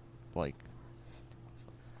 Like,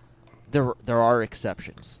 there are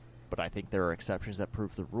exceptions, but I think there are exceptions that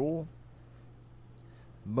prove the rule.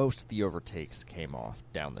 Most of the overtakes came off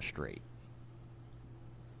down the straight.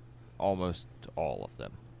 Almost all of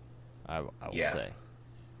them, I will say.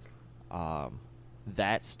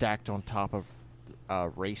 That stacked on top of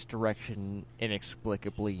race direction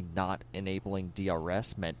inexplicably not enabling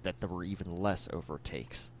DRS meant that there were even less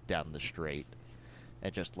overtakes down the straight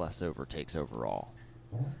and just less overtakes overall.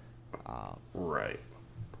 Right.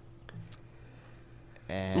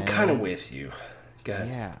 And I'm kind of with you. Go ahead.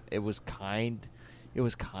 yeah, it was kind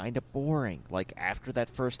of boring. Like, after that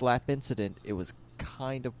first lap incident, it was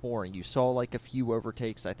kind of boring. You saw like a few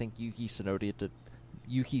overtakes. I think Yuki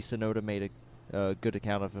Tsunoda made a good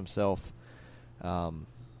account of himself. But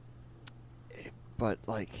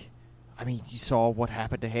like, I mean, you saw what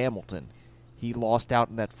happened to Hamilton. He lost out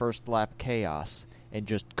in that first lap chaos and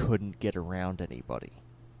just couldn't get around anybody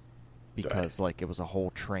because like it was a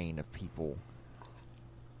whole train of people,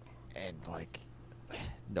 and like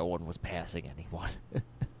no one was passing anyone.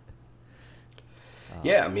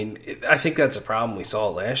 Yeah, I mean, I think that's a problem we saw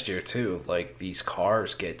last year, too. Like, these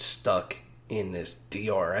cars get stuck in this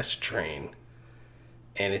DRS train,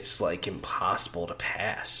 and it's, like, impossible to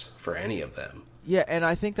pass for any of them. Yeah, and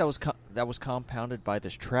I think that was compounded by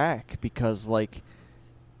this track because, like,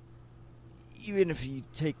 even if you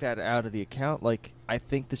take that out of the account, like, I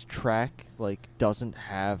think this track, like, doesn't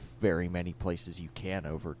have very many places you can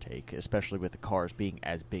overtake, especially with the cars being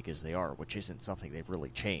as big as they are, which isn't something they've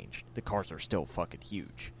really changed. The cars are still fucking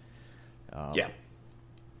huge. Yeah.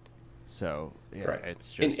 So, yeah, Right.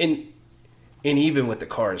 it's just... And even with the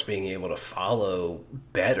cars being able to follow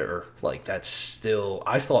better, like, that's still...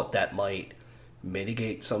 I thought that might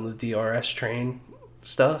mitigate some of the DRS train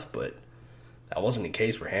stuff, but that wasn't the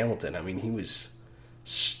case for Hamilton. I mean, he was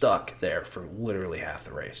stuck there for literally half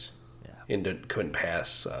the race. Yeah. And couldn't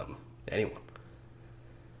pass anyone.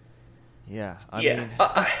 Yeah,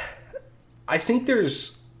 I think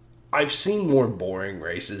I've seen more boring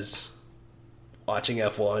races watching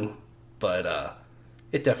F1, but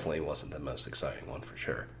it definitely wasn't the most exciting one for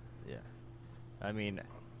sure. Yeah. I mean,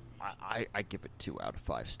 I give it 2 out of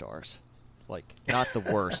 5 stars. Like, not the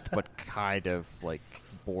worst, but kind of, like,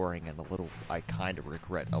 boring and I kind of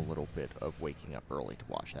regret a little bit of waking up early to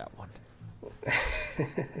watch that one.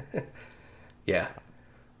 Yeah.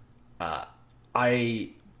 I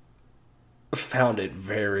found it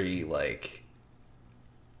very, like,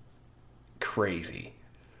 crazy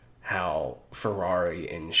how Ferrari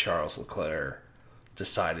and Charles Leclerc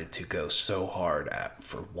decided to go so hard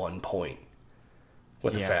for 1 point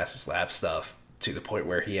with the fastest lap stuff, to the point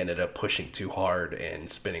where he ended up pushing too hard and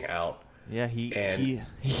spinning out. Yeah, he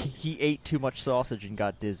ate too much sausage and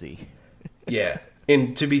got dizzy. Yeah,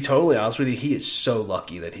 and to be totally honest with you, he is so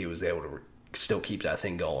lucky that he was able to still keep that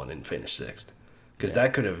thing going and finish 6th. Because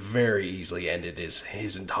that could have very easily ended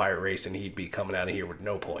his entire race, and he'd be coming out of here with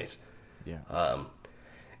no points. Yeah.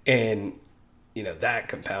 And, you know, that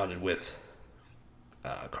compounded with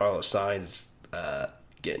Carlos Sainz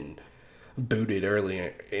getting booted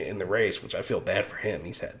early in the race, which I feel bad for him.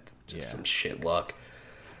 He's had just some shit luck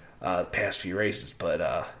the past few races.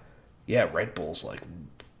 But, Red Bull's, like,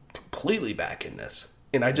 completely back in this.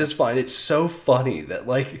 And I just find it so funny that,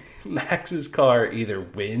 like, Max's car either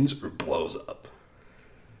wins or blows up.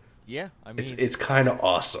 Yeah, I mean... It's kind of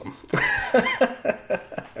awesome.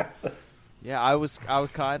 Yeah, I was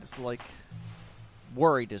kind of, like...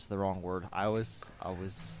 Worried is the wrong word. I was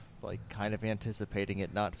like, kind of anticipating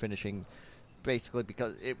it not finishing... Basically,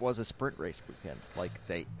 because it was a sprint race weekend. Like,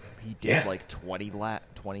 he did like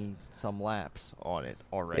 20 some laps on it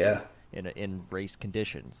already in race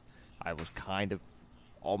conditions. I was kind of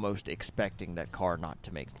almost expecting that car not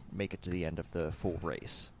to make it to the end of the full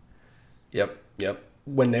race. Yep.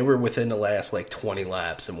 When they were within the last like 20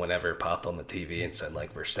 laps, and whenever it popped on the TV and said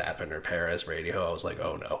like Verstappen or Perez radio, I was like,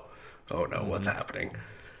 oh no, what's happening?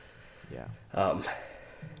 Yeah.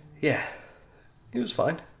 Yeah, it was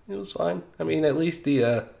fine. I mean, at least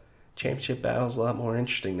the championship battle's a lot more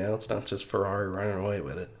interesting now. It's not just Ferrari running away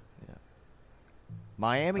with it. Yeah.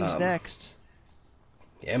 Miami's next.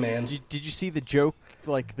 Yeah, man. Did you see the joke?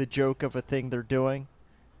 Like the joke of a thing they're doing,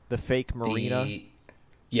 the fake marina.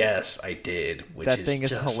 Yes, I did. Which that is thing is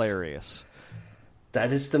just hilarious.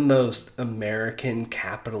 That is the most American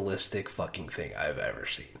capitalistic fucking thing I've ever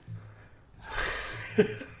seen.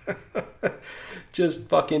 Just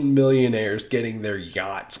fucking millionaires getting their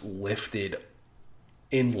yachts lifted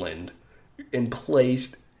inland and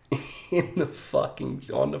placed on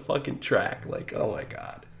the fucking track. Like, oh my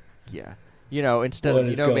god. Yeah. Instead What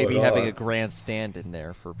of, is maybe going having on? a grandstand in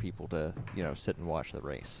there for people to, sit and watch the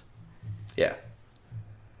race. Yeah.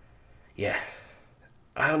 Yeah.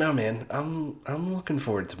 I don't know, man. I'm looking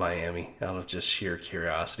forward to Miami out of just sheer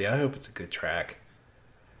curiosity. I hope it's a good track.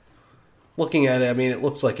 Looking at it, I mean, it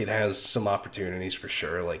looks like it has some opportunities for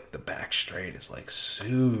sure. Like, the back straight is, like,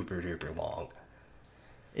 super duper long.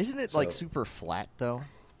 Isn't it, like, super flat, though?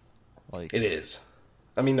 Like It is.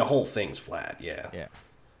 I mean, the whole thing's flat, yeah. Yeah.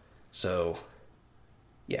 So,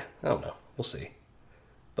 yeah, I don't know. We'll see.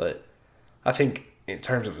 But I think in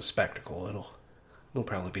terms of a spectacle, it'll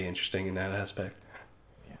probably be interesting in that aspect.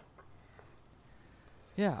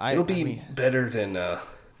 Yeah, It'll be better than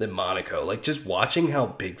Monaco. Like, just watching how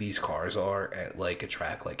big these cars are at, like, a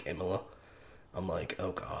track like Imola, I'm like,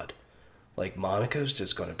 oh god. Like, Monaco's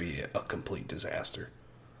just going to be a complete disaster.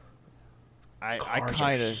 I Cars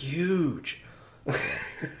kind are of huge.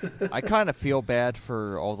 I kind of feel bad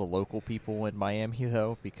for all the local people in Miami,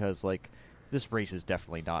 though, because, like, this race is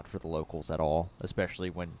definitely not for the locals at all, especially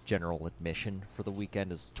when general admission for the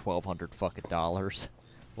weekend is $1,200 fucking dollars.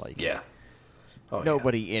 Like, Yeah. Oh,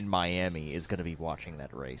 nobody in Miami is going to be watching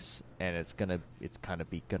that race, and it's kind of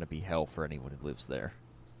gonna be hell for anyone who lives there.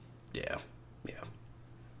 Yeah. Yeah.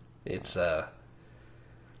 It's it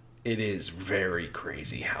is very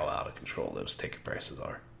crazy how out of control those ticket prices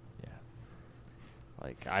are. Yeah.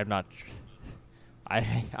 Like, I'm not.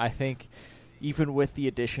 I think even with the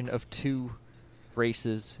addition of 2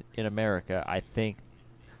 races in America, I think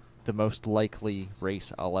the most likely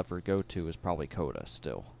race I'll ever go to is probably COTA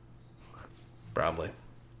still. Probably.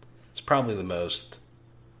 It's probably the most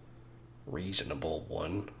reasonable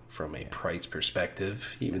one from a price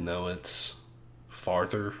perspective, even though it's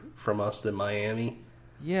farther from us than Miami.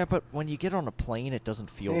 Yeah, but when you get on a plane, it doesn't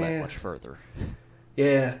feel that much further.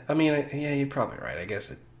 Yeah, I mean, yeah, you're probably right. I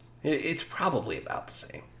guess it's probably about the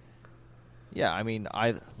same. Yeah, I mean,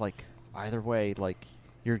 either way, like,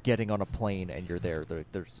 you're getting on a plane and you're there.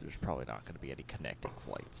 There's probably not going to be any connecting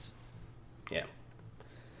flights. Yeah.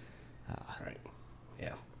 Right.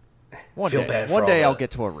 Yeah. One Feel day, bad for one all day I'll the-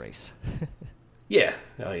 get to a race. Yeah.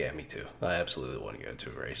 Oh, yeah, me too. I absolutely want to go to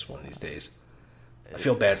a race one of these days. I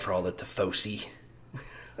feel bad for all the Tifosi.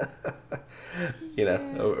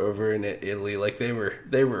 Over in Italy, like they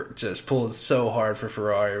were just pulling so hard for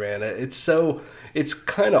Ferrari, man. It's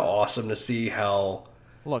kind of awesome to see how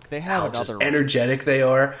Look, they have another just race. energetic they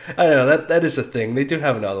are. I don't know, that is a thing. They do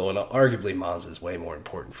have another one. Arguably, Monza is way more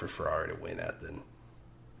important for Ferrari to win at than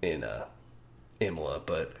in Imola,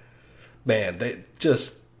 but man, they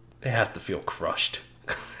have to feel crushed.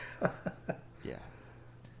 Yeah.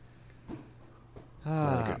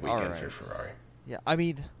 Not a good weekend alright. for Ferrari. Yeah, I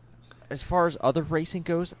mean, as far as other racing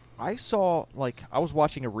goes, I was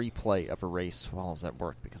watching a replay of a race while I was at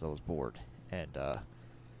work because I was bored, and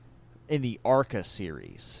in the ARCA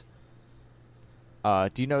series. Do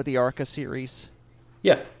you know the ARCA series?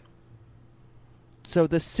 Yeah. So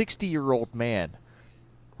the 60-year-old man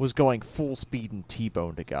was going full speed and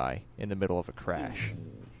T-boned a guy in the middle of a crash.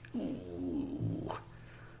 Ooh.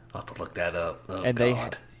 I'll have to look that up. Oh, And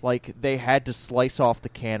God. they had to slice off the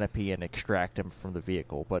canopy and extract him from the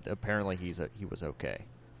vehicle, but apparently he was okay.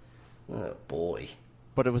 Oh, boy.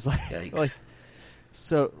 But it was Yikes.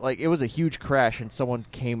 it was a huge crash, and someone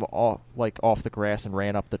came off the grass and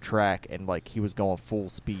ran up the track, and he was going full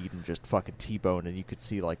speed and just fucking T-boned, and you could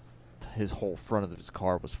see his whole front of his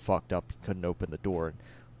car was fucked up. He couldn't open the door, and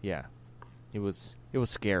yeah, it was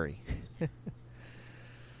scary.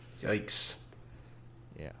 Yikes.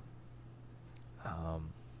 Yeah.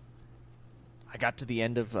 I got to the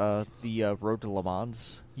end of the Road to Le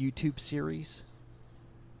Mans YouTube series.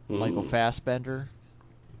 Michael Fassbender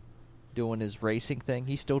doing his racing thing.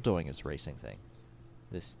 He's still doing his racing thing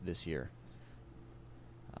this year.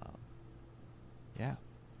 Yeah,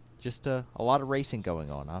 just a lot of racing going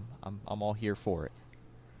on. I'm all here for it.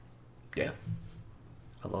 Yeah.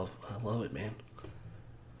 I love it, man.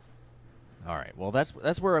 All right. Well,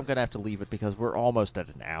 that's where I'm gonna have to leave it because we're almost at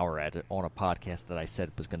an hour on a podcast that I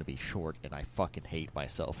said was gonna be short, and I fucking hate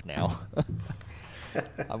myself now.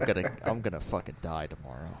 I'm gonna fucking die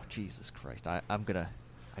tomorrow. Jesus Christ. I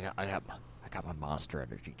got my Monster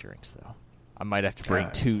Energy drinks though. I might have to bring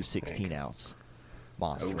Alright. 2 16-ounce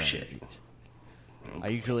Monster Oh, shit. Energy. I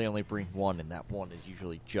usually only bring one, and that one is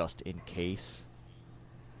usually just in case.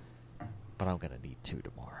 But I'm going to need 2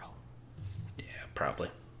 tomorrow. Yeah, probably.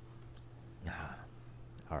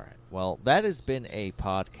 All right. Well, that has been a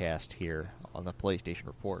podcast here on the PlayStation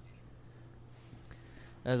Report.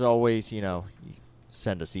 As always, you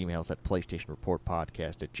send us emails at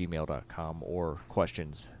PlayStationReportPodcast@gmail.com or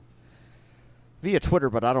questions via Twitter,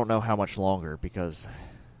 but I don't know how much longer because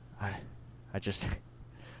I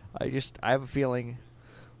have a feeling,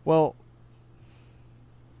 well,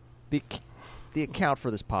 the account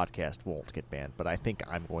for this podcast won't get banned, but I think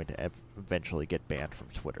I'm going to eventually get banned from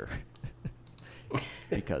Twitter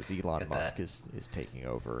because Elon Musk is taking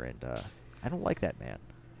over, and I don't like that man.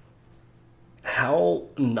 How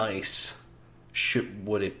nice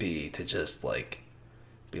would it be to just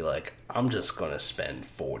be like, I'm just gonna spend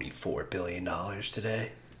 $44 billion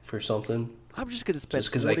today for something? I'm just going to spend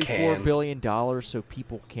Just 'cause I $44 can. billion so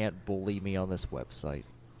people can't bully me on this website.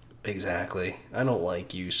 Exactly. I don't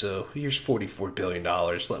like you, so here's $44 billion.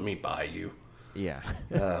 Let me buy you. Yeah.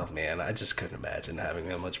 Oh, man, I just couldn't imagine having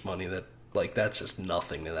that much money. That's just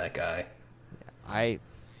nothing to that guy. I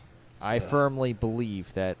firmly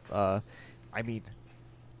believe that,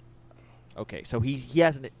 okay, so he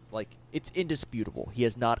hasn't, it's indisputable. He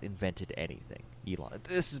has not invented anything, Elon.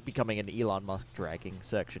 This is becoming an Elon Musk dragging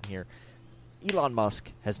section here. Elon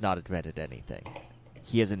Musk has not invented anything.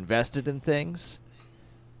 He has invested in things.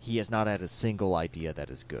 He has not had a single idea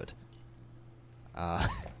that is good. I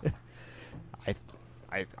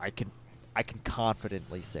can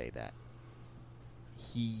confidently say that.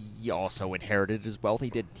 He also inherited his wealth.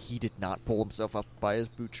 He did not pull himself up by his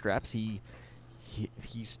bootstraps. He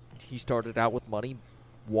started out with money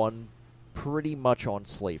won pretty much on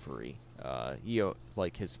slavery.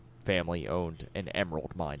 His family owned an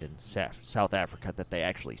emerald mine in South Africa that they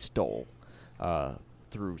actually stole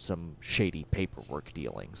through some shady paperwork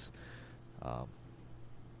dealings.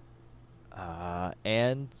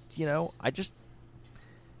 And I just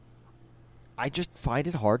find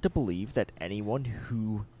it hard to believe that anyone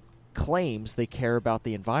who claims they care about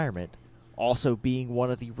the environment also being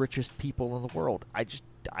one of the richest people in the world. I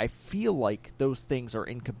feel like those things are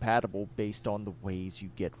incompatible based on the ways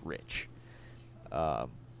you get rich.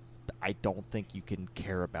 I don't think you can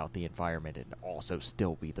care about the environment and also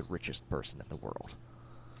still be the richest person in the world.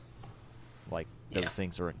 Those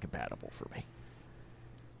things are incompatible for me.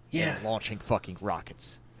 Yeah. And launching fucking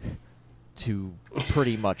rockets to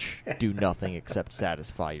pretty much do nothing except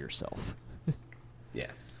satisfy yourself. Yeah.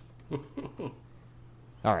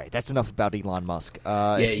 All right, that's enough about Elon Musk.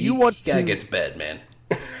 If you gotta get to bed, man.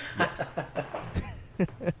 Yes.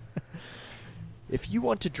 If you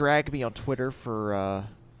want to drag me on Twitter for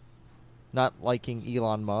not liking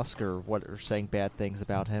Elon Musk or saying bad things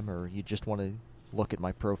about him, or you just want to look at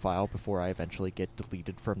my profile before I eventually get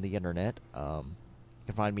deleted from the internet, you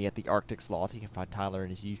can find me at the Arctic Sloth. You can find Tyler and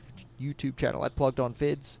his YouTube channel at Plugged On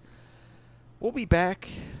Vids. We'll be back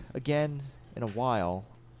again in a while.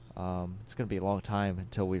 It's going to be a long time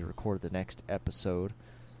until we record the next episode.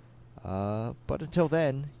 But until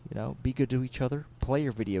then, be good to each other, play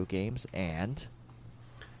your video games, and...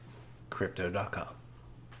 Crypto.com.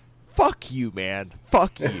 Fuck you, man.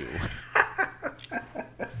 Fuck you.